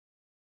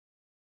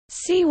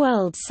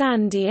SeaWorld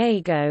San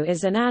Diego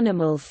is an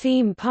animal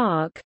theme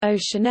park,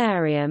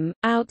 oceanarium,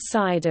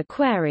 outside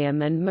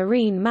aquarium and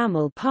marine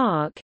mammal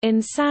park,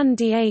 in San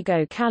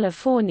Diego,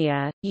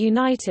 California,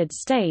 United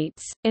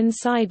States,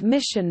 inside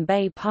Mission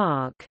Bay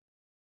Park.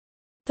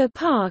 The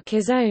park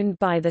is owned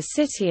by the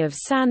City of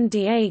San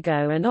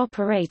Diego and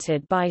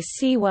operated by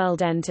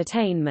SeaWorld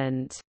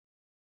Entertainment.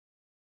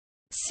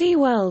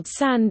 SeaWorld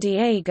San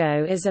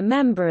Diego is a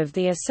member of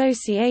the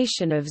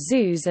Association of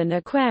Zoos and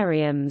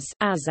Aquariums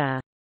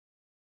 (AZA).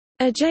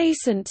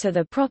 Adjacent to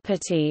the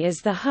property is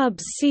the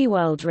Hub's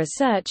SeaWorld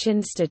Research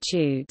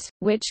Institute,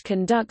 which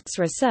conducts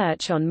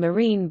research on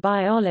marine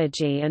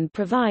biology and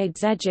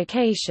provides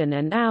education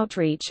and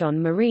outreach on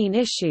marine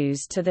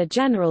issues to the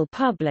general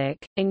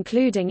public,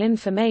 including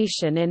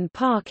information in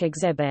park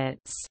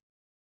exhibits.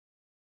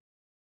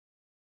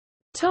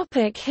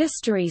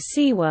 History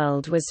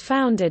SeaWorld was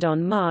founded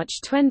on March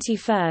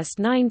 21,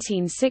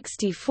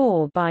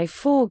 1964 by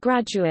 4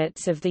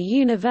 graduates of the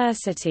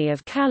University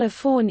of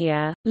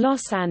California,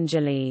 Los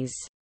Angeles.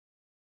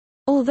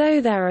 Although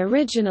their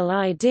original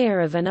idea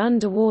of an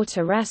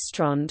underwater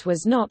restaurant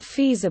was not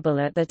feasible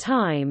at the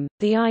time,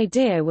 the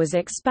idea was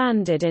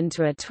expanded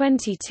into a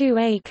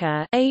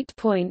 22-acre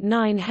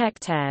 (8.9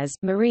 hectares)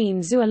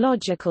 marine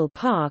zoological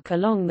park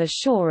along the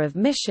shore of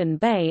Mission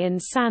Bay in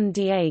San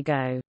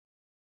Diego.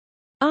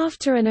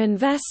 After an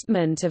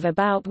investment of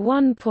about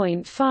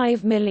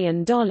 $1.5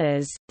 million,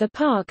 the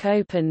park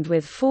opened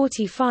with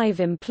 45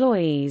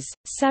 employees,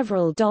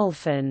 several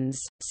dolphins,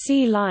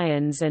 sea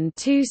lions and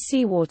 2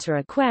 seawater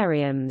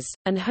aquariums,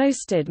 and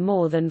hosted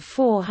more than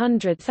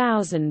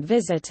 400,000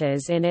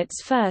 visitors in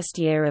its first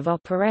year of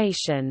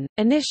operation.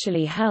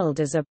 Initially held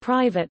as a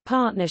private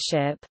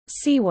partnership,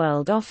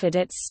 SeaWorld offered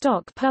its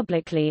stock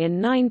publicly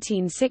in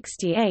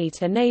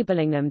 1968,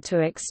 enabling them to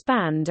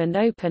expand and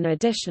open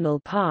additional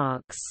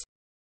parks.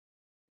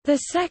 The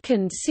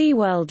second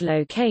SeaWorld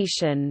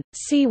location,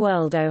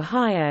 SeaWorld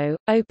Ohio,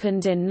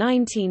 opened in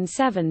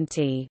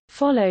 1970,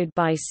 followed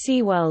by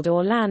SeaWorld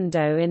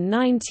Orlando in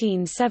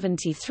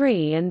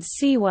 1973 and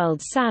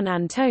SeaWorld San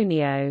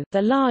Antonio,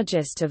 the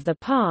largest of the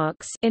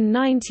parks, in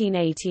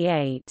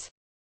 1988.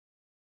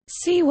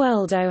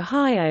 SeaWorld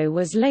Ohio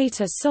was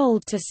later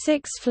sold to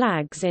Six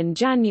Flags in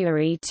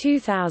January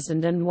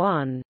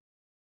 2001.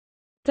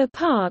 The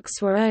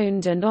parks were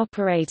owned and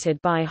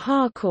operated by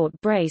Harcourt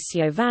Brace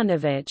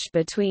Jovanovic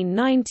between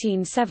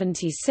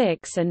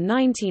 1976 and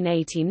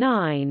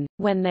 1989,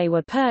 when they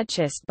were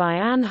purchased by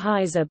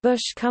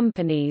Anheuser-Busch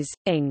Companies,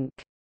 Inc.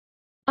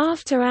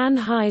 After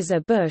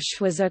Anheuser-Busch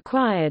was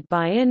acquired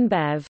by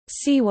InBev,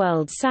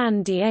 SeaWorld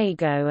San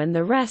Diego and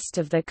the rest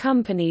of the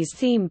company's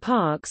theme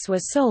parks were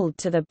sold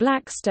to the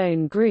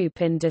Blackstone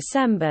Group in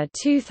December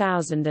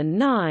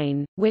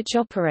 2009, which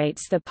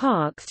operates the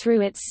park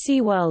through its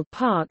SeaWorld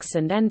Parks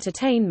and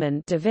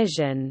Entertainment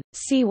division.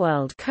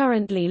 SeaWorld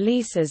currently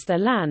leases the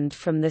land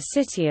from the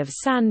City of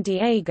San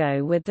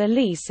Diego, with the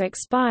lease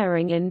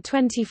expiring in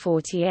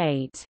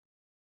 2048.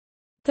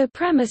 The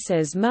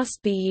premises must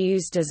be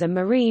used as a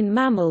marine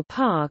mammal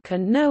park,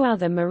 and no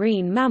other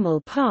marine mammal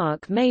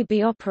park may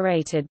be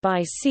operated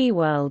by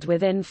SeaWorld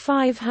within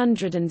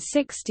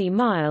 560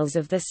 miles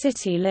of the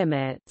city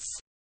limits.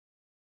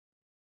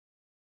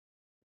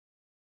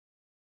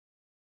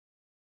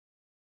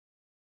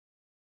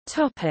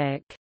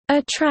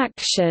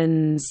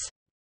 Attractions.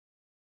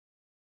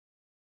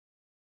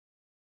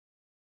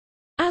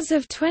 As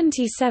of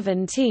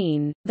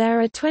 2017,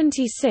 there are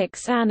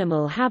 26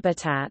 animal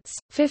habitats,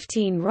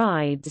 15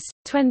 rides,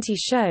 20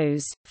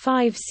 shows,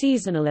 5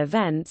 seasonal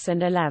events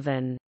and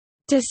 11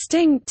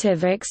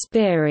 distinctive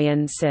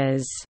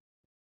experiences,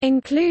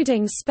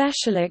 including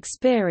special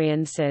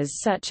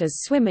experiences such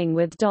as swimming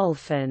with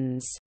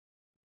dolphins.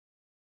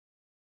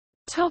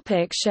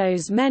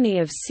 Shows. Many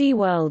of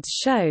SeaWorld's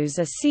shows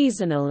are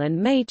seasonal and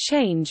may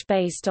change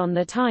based on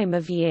the time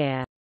of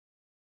year.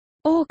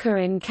 Orca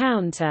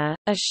Encounter,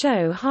 a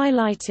show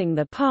highlighting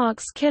the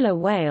park's killer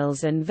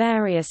whales and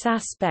various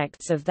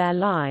aspects of their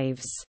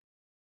lives.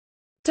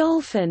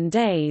 Dolphin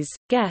Days,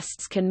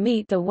 guests can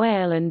meet the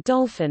whale and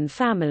dolphin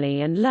family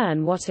and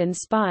learn what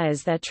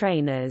inspires their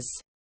trainers.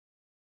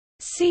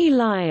 Sea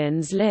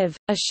Lions Live,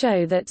 a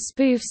show that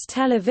spoofs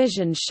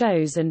television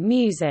shows and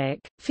music,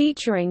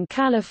 featuring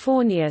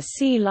California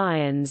sea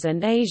lions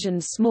and Asian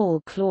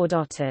small-clawed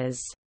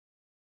otters.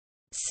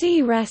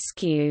 Sea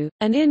Rescue,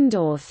 an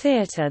indoor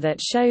theater that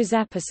shows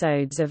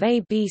episodes of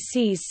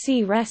ABC's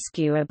Sea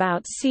Rescue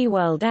about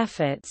SeaWorld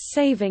efforts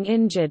saving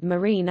injured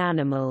marine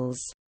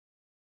animals.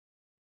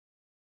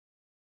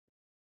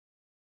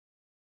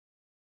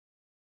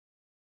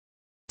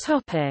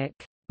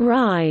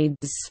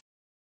 Rides.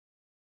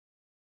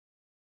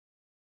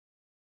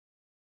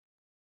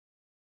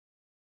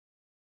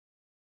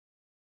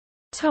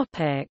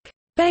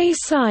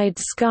 Bayside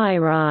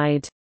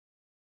Skyride.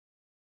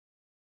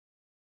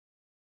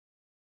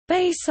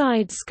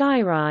 Bayside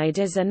Skyride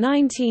is a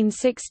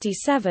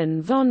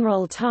 1967 Von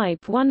Roll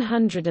Type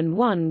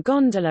 101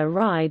 gondola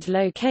ride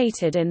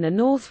located in the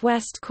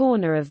northwest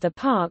corner of the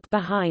park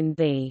behind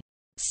the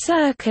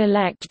Cirque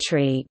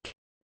Electrique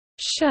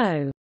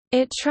show.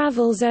 It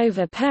travels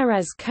over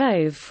Perez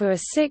Cove for a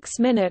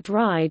 6-minute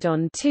ride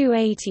on two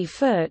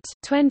 80-foot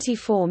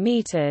 (24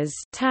 meters)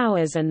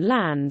 towers and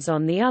lands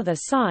on the other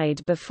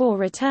side before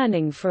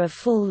returning for a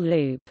full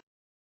loop.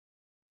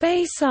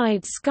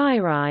 Bayside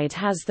Skyride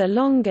has the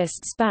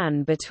longest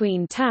span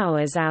between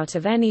towers out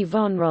of any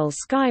Von Roll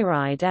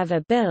Skyride ever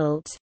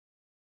built.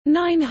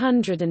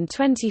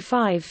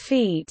 925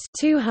 feet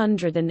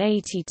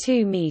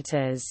 (282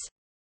 meters).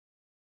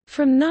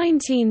 From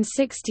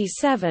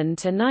 1967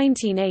 to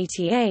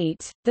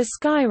 1988, the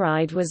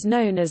Skyride was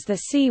known as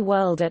the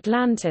SeaWorld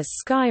Atlantis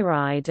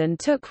Skyride and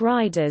took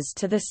riders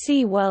to the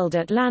SeaWorld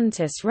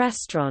Atlantis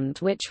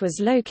restaurant, which was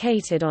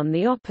located on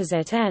the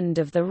opposite end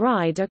of the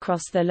ride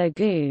across the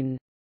lagoon.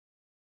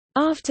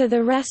 After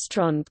the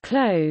restaurant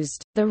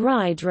closed, the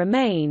ride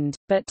remained,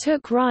 but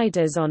took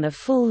riders on a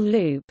full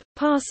loop,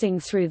 passing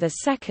through the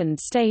second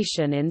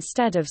station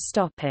instead of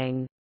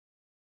stopping.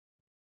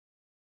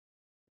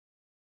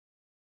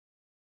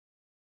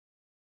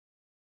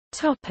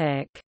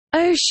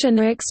 Ocean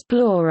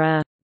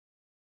Explorer.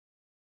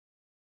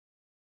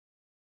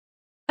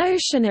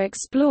 Ocean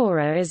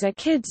Explorer is a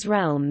kids'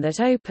 realm that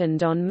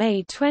opened on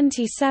May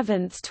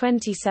 27,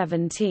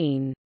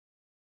 2017.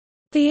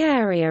 The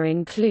area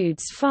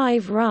includes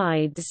 5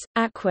 rides: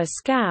 Aqua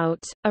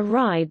Scout, a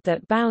ride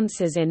that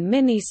bounces in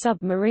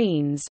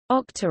mini-submarines,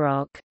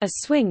 Octarock, a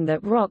swing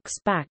that rocks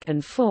back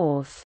and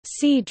forth,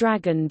 Sea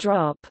Dragon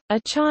Drop, a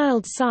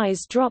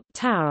child-size drop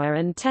tower,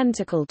 and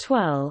Tentacle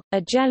Twirl,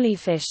 a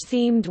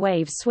jellyfish-themed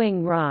wave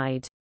swing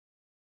ride.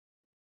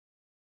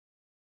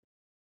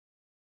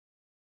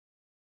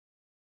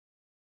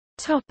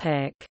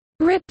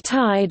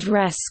 Riptide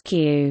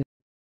Rescue.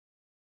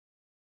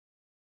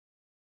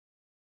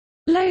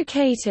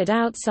 Located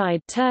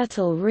outside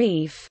Turtle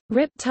Reef,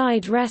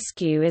 Riptide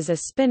Rescue is a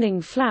spinning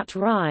flat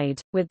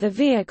ride, with the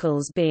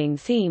vehicles being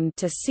themed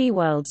to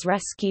SeaWorld's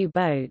rescue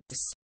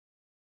boats.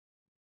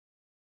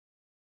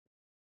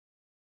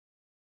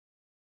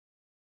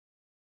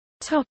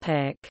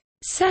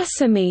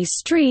 Sesame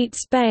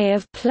Street's Bay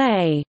of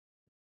Play.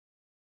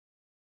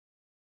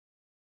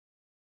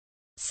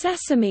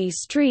 Sesame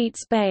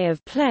Street's Bay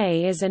of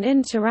Play is an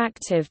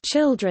interactive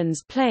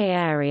children's play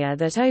area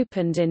that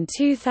opened in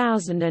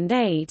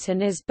 2008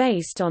 and is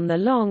based on the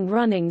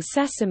long-running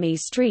Sesame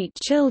Street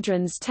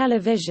children's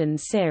television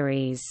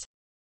series.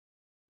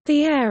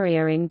 The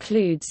area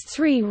includes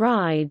 3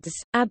 rides: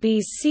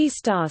 Abby's Sea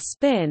Star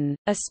Spin,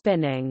 a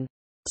spinning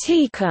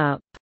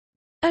teacup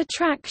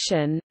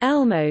attraction;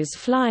 Elmo's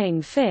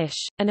Flying Fish,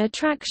 an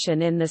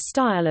attraction in the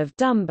style of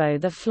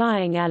Dumbo the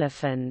Flying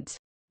Elephant;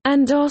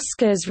 and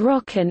Oscar's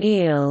Rockin'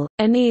 Eel,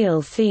 an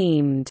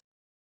eel-themed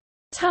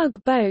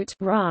tugboat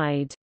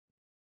ride.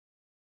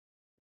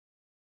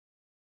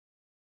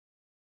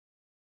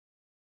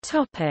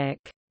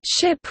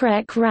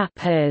 Shipwreck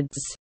Rapids.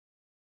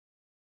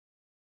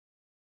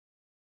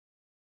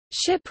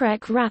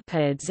 Shipwreck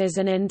Rapids is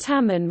an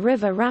Intamin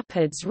River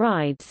Rapids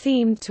ride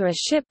themed to a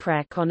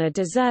shipwreck on a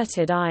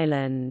deserted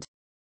island.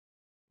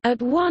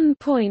 At one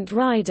point,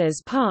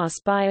 riders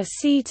pass by a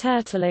sea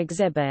turtle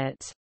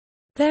exhibit.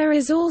 There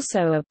is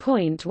also a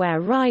point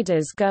where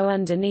riders go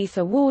underneath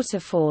a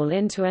waterfall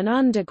into an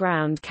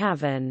underground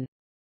cavern.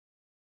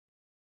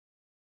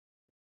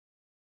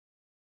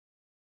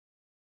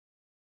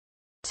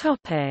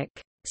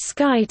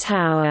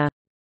 Skytower.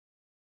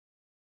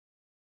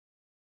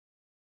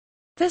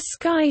 The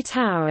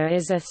Skytower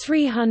is a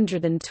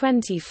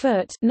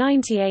 320-foot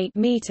 (98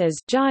 meters)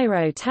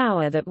 gyro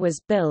tower that was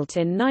built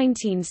in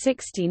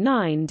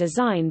 1969,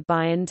 designed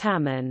by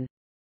Intamin.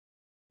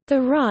 The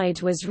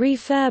ride was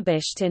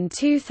refurbished in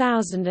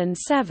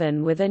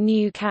 2007 with a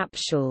new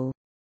capsule.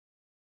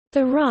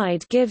 The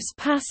ride gives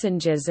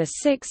passengers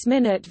a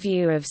 6-minute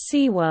view of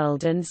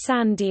SeaWorld and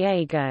San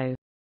Diego.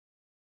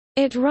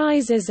 It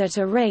rises at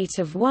a rate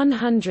of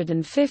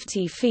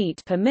 150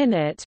 feet per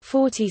minute,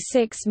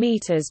 46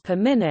 meters per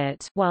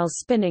minute, while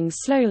spinning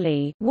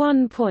slowly,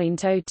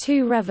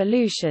 1.02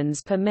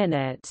 revolutions per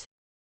minute.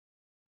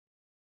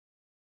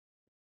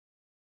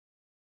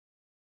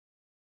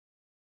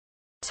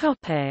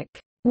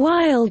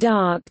 Wild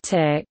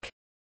Arctic.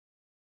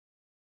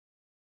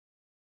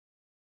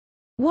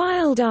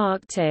 Wild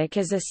Arctic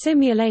is a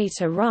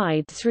simulator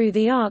ride through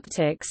the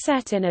Arctic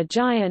set in a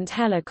giant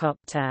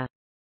helicopter.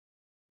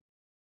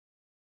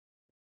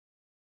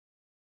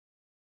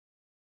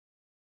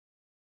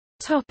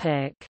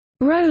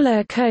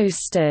 Roller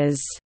coasters.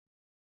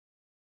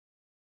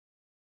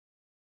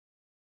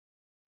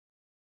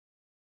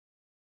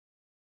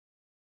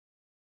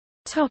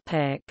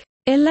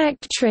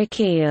 Electric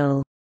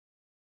Eel.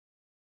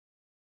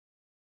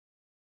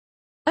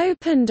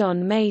 Opened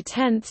on May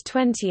 10,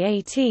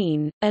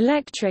 2018,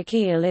 Electric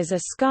Eel is a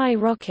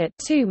Skyrocket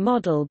 2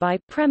 model by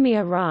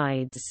Premier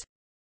Rides.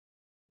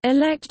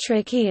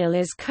 Electric Eel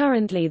is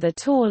currently the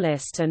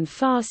tallest and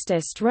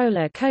fastest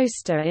roller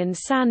coaster in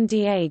San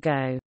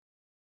Diego.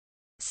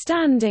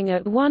 Standing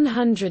at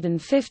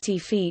 150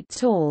 feet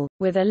tall,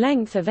 with a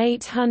length of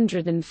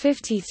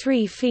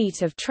 853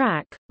 feet of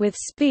track, with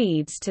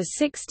speeds to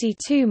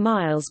 62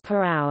 miles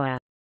per hour.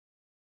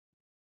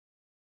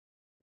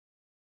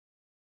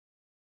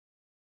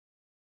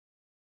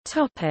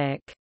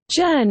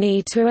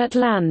 Journey to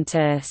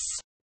Atlantis.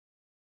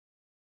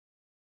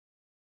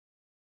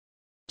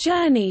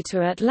 Journey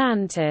to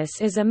Atlantis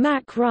is a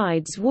Mack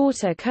Rides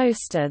water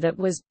coaster that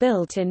was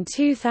built in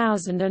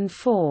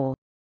 2004.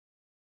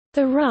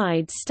 The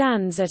ride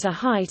stands at a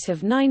height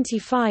of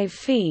 95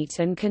 feet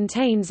and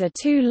contains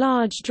 2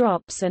 large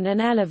drops and an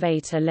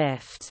elevator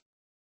lift.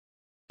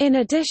 In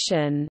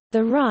addition,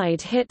 the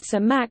ride hits a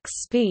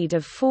max speed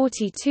of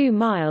 42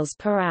 miles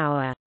per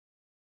hour.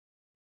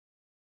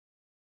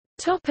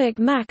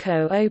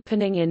 Mako.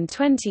 Opening in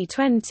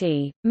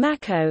 2020,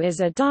 Mako is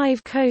a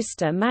dive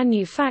coaster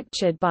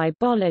manufactured by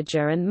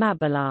Bolliger &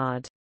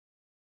 Mabillard.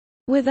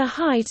 With a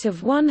height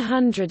of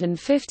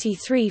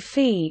 153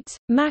 feet,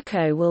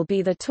 Mako will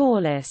be the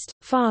tallest,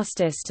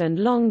 fastest and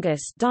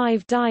longest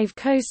dive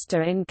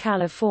coaster in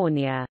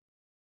California.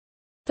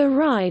 The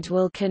ride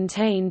will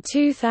contain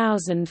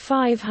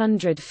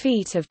 2,500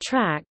 feet of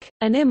track,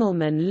 an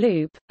Immelman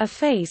loop, a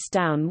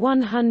face-down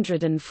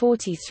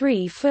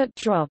 143-foot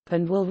drop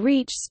and will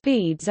reach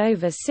speeds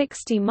over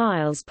 60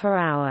 miles per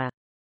hour.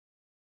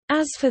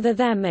 As for the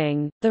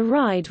theming, the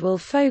ride will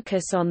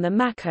focus on the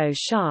Mako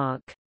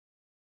shark.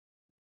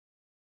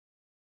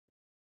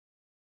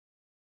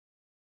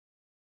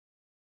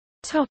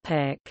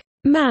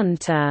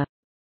 Manta.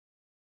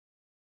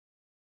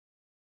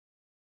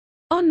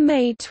 On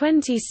May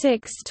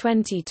 26,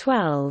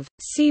 2012,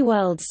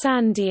 SeaWorld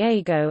San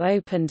Diego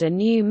opened a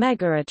new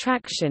mega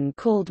attraction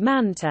called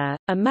Manta,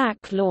 a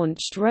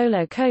Mack-launched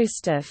roller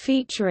coaster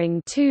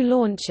featuring 2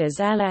 launches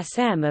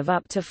LSM of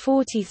up to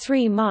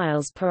 43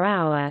 miles per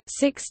hour,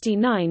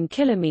 69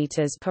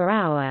 kilometers per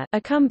hour,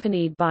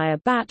 accompanied by a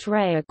bat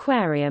ray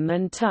aquarium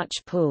and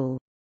touch pool.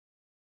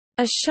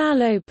 A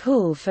shallow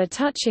pool for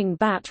touching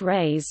bat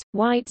rays,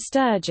 white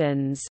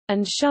sturgeons,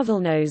 and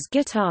shovelnose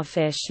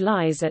guitarfish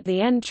lies at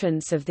the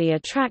entrance of the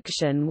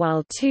attraction,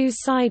 while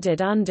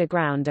 2-sided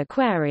underground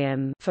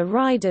aquarium for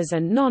riders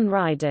and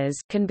non-riders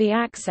can be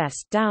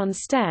accessed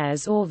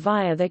downstairs or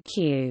via the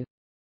queue.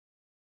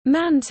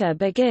 Manta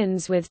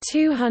begins with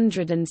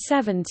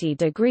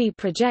 270-degree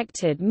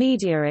projected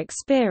media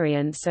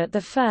experience at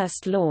the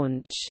first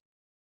launch.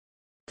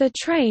 The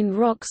train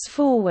rocks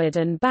forward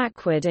and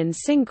backward in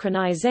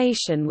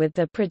synchronization with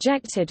the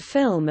projected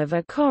film of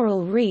a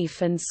coral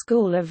reef and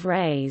school of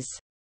rays.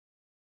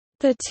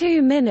 The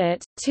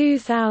 2-minute,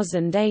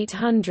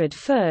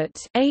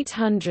 2,800-foot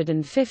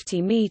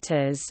 (850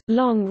 meters)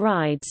 long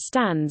ride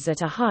stands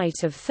at a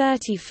height of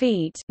 30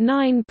 feet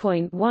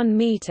 (9.1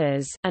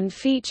 meters) and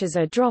features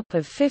a drop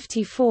of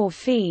 54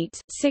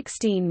 feet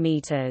 (16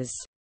 meters).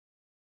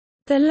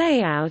 The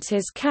layout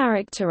is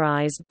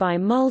characterized by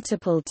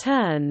multiple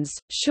turns,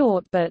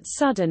 short but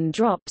sudden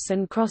drops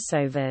and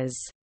crossovers.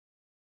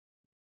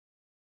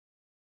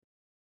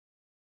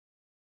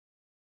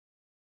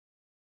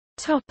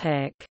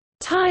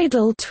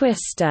 Tidal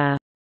Twister.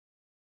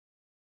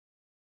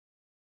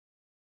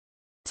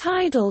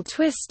 Tidal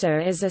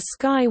Twister is a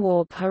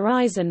Skywarp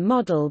Horizon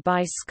model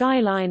by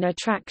Skyline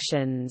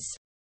Attractions.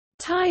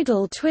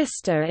 Tidal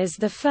Twister is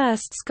the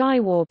first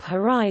Skywarp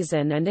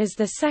Horizon and is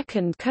the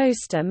second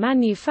coaster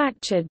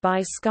manufactured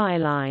by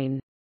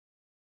Skyline.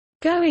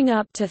 Going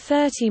up to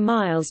 30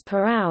 miles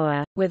per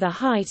hour, with a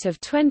height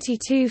of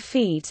 22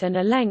 feet and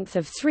a length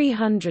of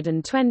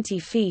 320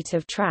 feet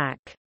of track.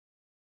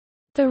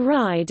 The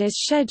ride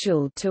is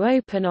scheduled to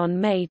open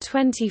on May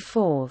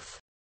 24.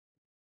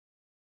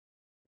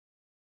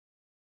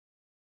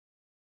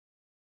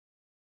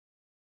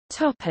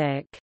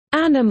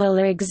 Animal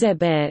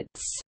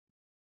exhibits.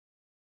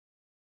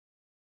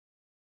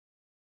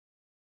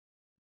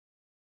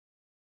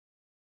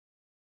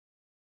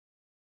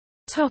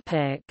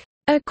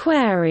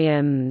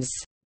 Aquariums.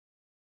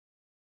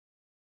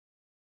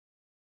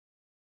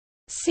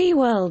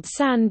 SeaWorld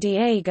San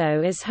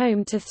Diego is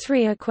home to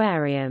 3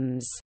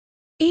 aquariums.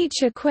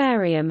 Each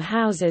aquarium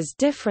houses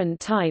different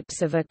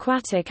types of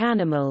aquatic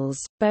animals,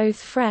 both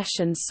fresh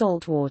and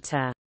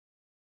saltwater.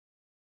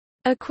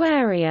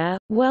 Aquaria,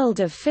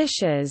 World of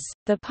Fishes,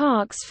 the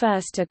park's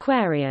first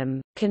aquarium,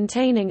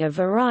 containing a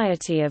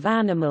variety of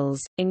animals,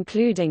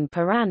 including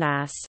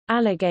piranhas,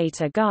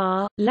 alligator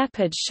gar,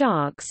 leopard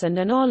sharks and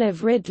an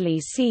olive ridley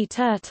sea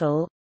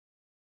turtle.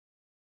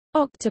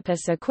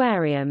 Octopus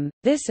Aquarium.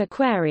 This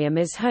aquarium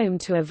is home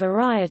to a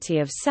variety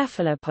of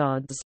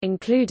cephalopods,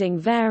 including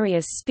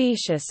various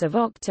species of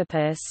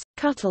octopus,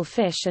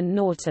 cuttlefish and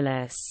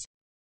nautilus.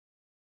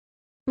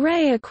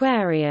 Ray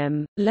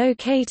Aquarium,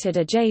 located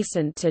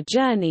adjacent to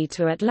Journey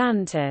to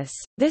Atlantis,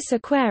 this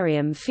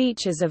aquarium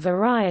features a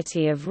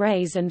variety of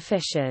rays and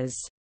fishes.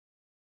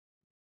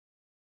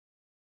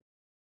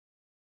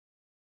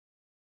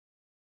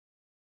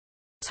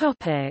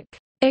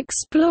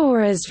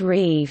 Explorers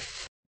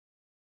Reef.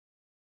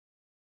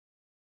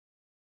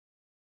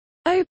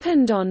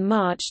 Opened on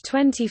March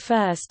 21,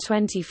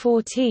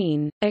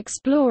 2014,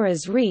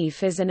 Explorers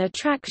Reef is an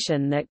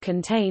attraction that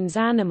contains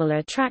animal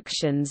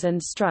attractions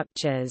and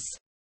structures.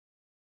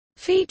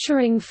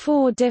 Featuring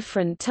 4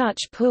 different touch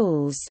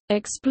pools,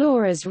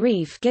 Explorers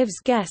Reef gives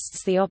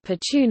guests the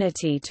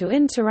opportunity to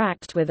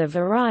interact with a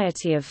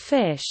variety of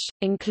fish,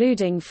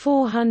 including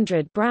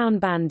 400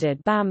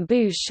 brown-banded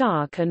bamboo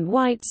shark and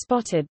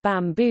white-spotted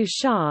bamboo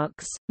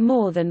sharks,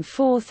 more than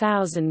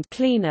 4,000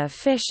 cleaner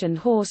fish and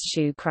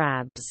horseshoe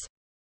crabs.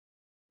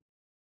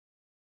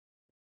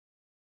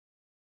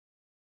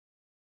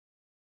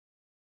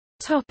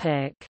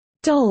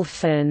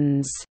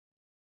 Dolphins.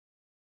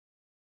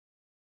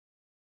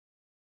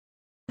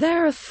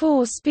 There are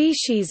 4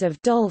 species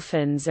of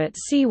dolphins at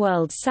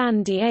SeaWorld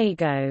San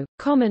Diego: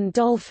 common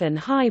dolphin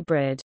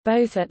hybrid,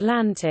 both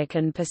Atlantic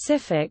and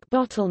Pacific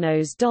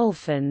bottlenose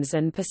dolphins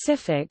and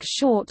Pacific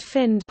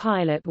short-finned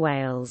pilot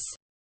whales.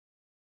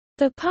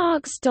 The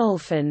park's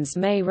dolphins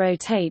may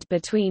rotate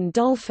between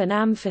Dolphin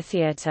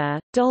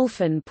Amphitheater,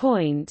 Dolphin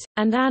Point,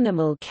 and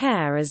Animal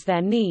Care as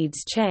their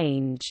needs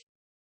change.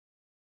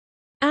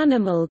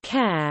 Animal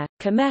Care,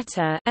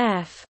 Cometa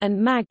F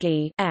and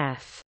Maggie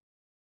F.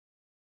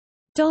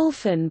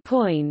 Dolphin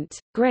Point,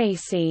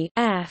 Gracie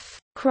F,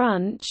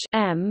 Crunch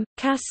M,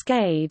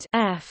 Cascade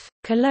F,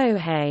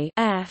 Kolohe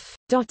F,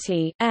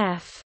 Dottie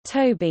F,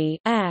 Toby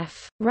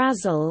F,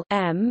 Razzle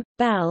M,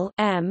 Bell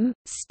M,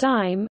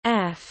 Stime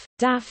F,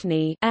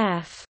 Daphne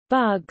F,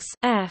 Bugs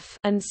F,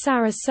 and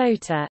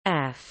Sarasota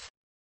F.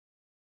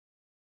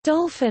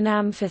 Dolphin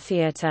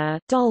Amphitheater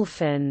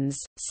Dolphins,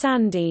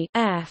 Sandy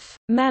F,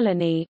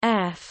 Melanie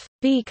F,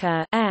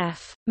 Beaker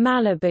F,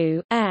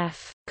 Malibu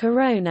F,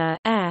 Corona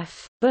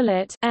F,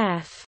 Bullet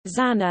F,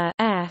 Xana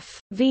F,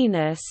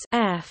 Venus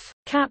F,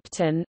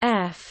 Captain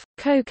F,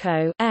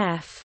 Coco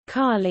F,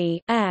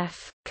 Carly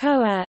F,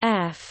 Koa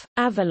F,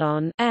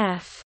 Avalon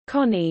F,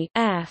 Connie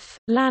F,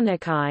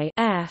 Lanakai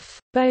F,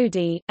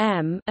 Bodie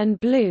M, and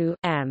Blue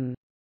M.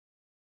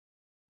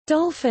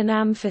 Dolphin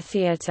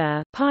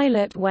Amphitheater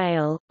Pilot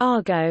Whale,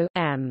 Argo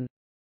M.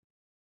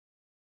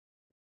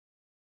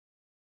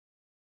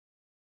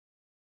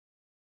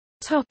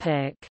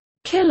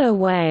 Killer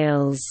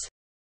whales.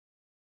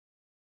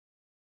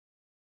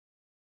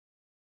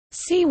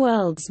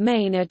 SeaWorld's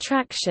main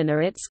attraction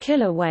are its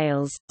killer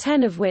whales,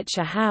 10 of which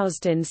are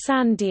housed in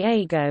San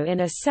Diego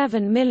in a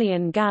 7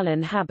 million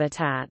gallon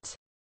habitat.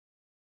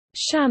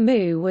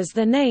 Shamu was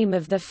the name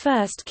of the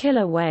first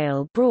killer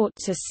whale brought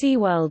to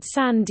SeaWorld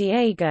San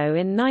Diego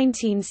in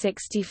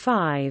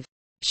 1965.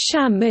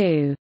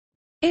 Shamu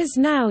is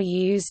now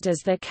used as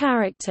the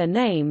character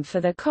name for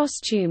the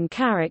costume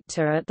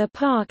character at the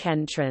park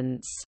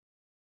entrance.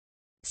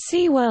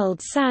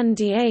 SeaWorld San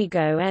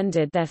Diego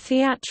ended their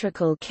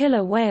theatrical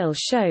killer whale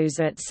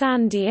shows at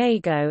San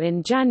Diego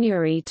in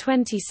January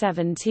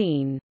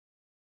 2017.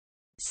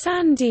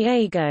 San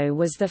Diego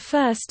was the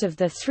first of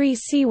the 3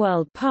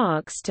 SeaWorld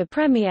parks to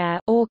premiere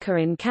Orca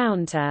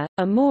Encounter,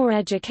 a more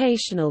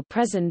educational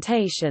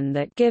presentation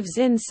that gives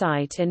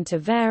insight into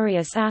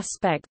various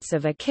aspects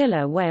of a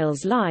killer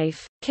whale's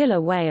life. Killer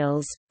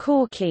whales: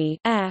 Corky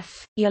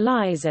F,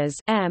 Ulysses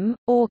M,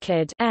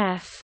 Orchid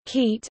F,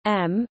 Keat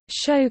M,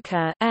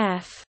 Shoka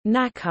F,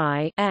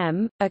 Nakai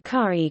M,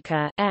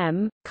 Akarika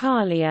M,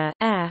 Kalia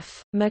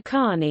F,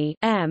 Makani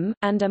M,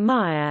 and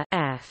Amaya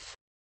F.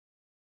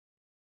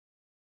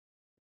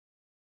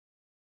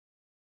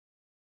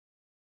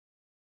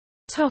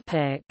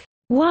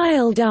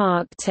 Wild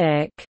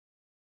Arctic.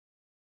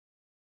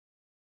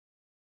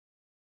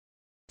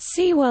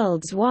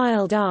 SeaWorld's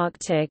Wild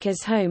Arctic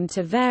is home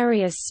to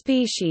various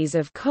species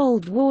of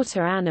cold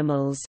water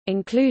animals,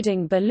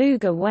 including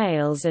beluga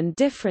whales and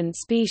different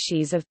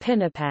species of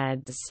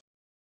pinnipeds.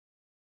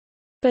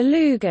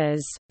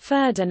 Belugas: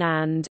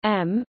 Ferdinand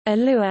M,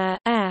 Allure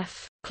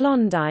F,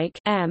 Klondike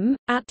M,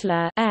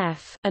 Atla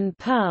F, and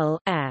Pearl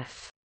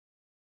F.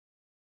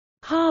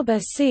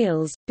 Harbor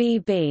seals: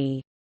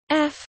 BB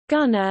F,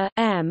 Gunner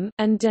M,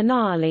 and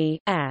Denali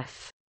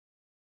F.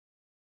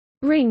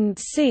 Ringed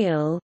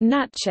seal: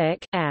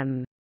 Natchik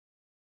M.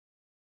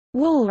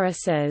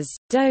 Walruses: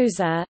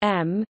 Dozer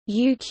M,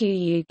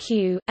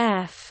 Uquuq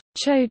F,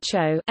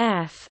 Chocho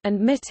F, and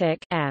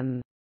Mitik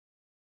M.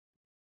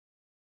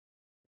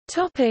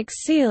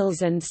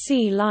 Seals and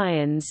sea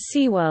lions.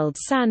 SeaWorld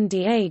San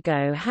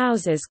Diego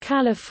houses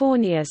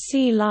California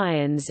sea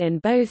lions in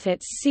both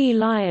its Sea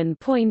Lion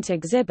Point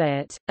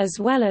exhibit, as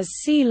well as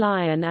Sea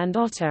Lion and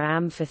Otter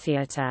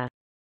Amphitheater.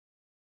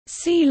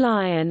 Sea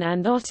Lion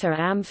and Otter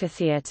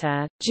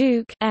Amphitheater: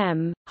 Duke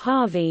M,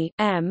 Harvey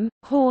M,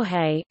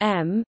 Jorge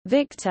M,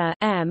 Victor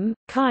M,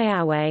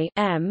 Kiowa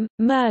M,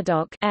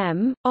 Murdoch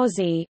M,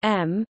 Ozzy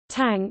M,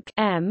 Tank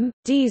M,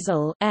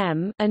 Diesel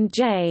M, and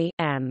J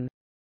M.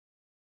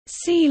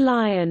 Sea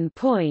Lion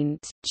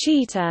Point: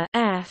 Cheetah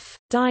F,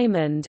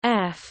 Diamond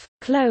F,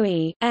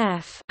 Chloe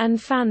F,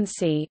 and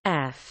Fancy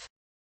F.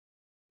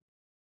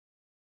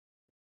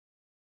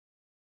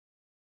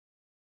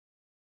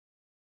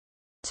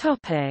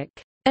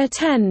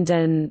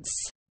 Attendance.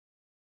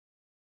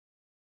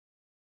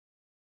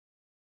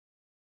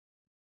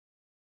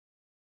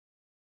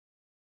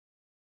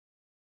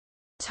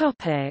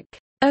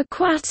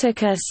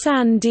 Aquatica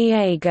San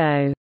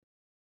Diego.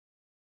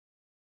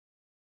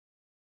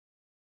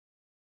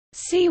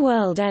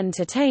 SeaWorld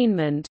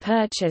Entertainment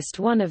purchased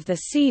one of the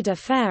Cedar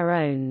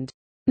Fair-owned,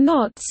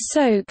 Not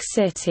Soak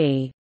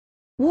City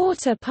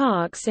water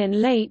parks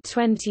in late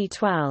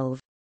 2012.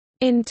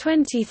 In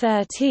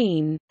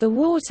 2013, the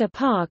water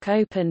park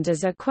opened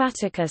as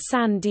Aquatica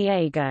San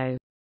Diego.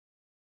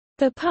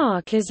 The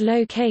park is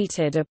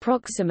located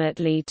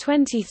approximately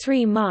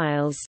 23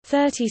 miles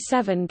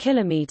 (37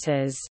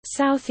 kilometers)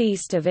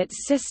 southeast of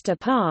its sister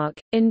park,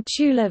 in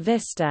Chula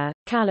Vista,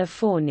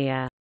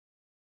 California.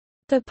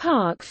 The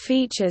park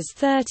features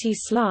 30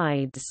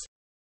 slides.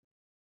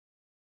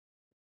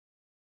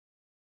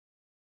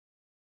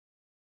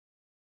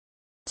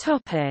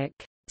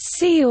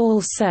 See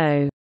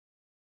also: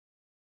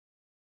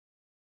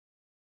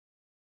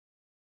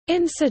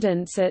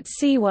 Incidents at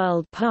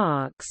SeaWorld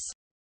parks.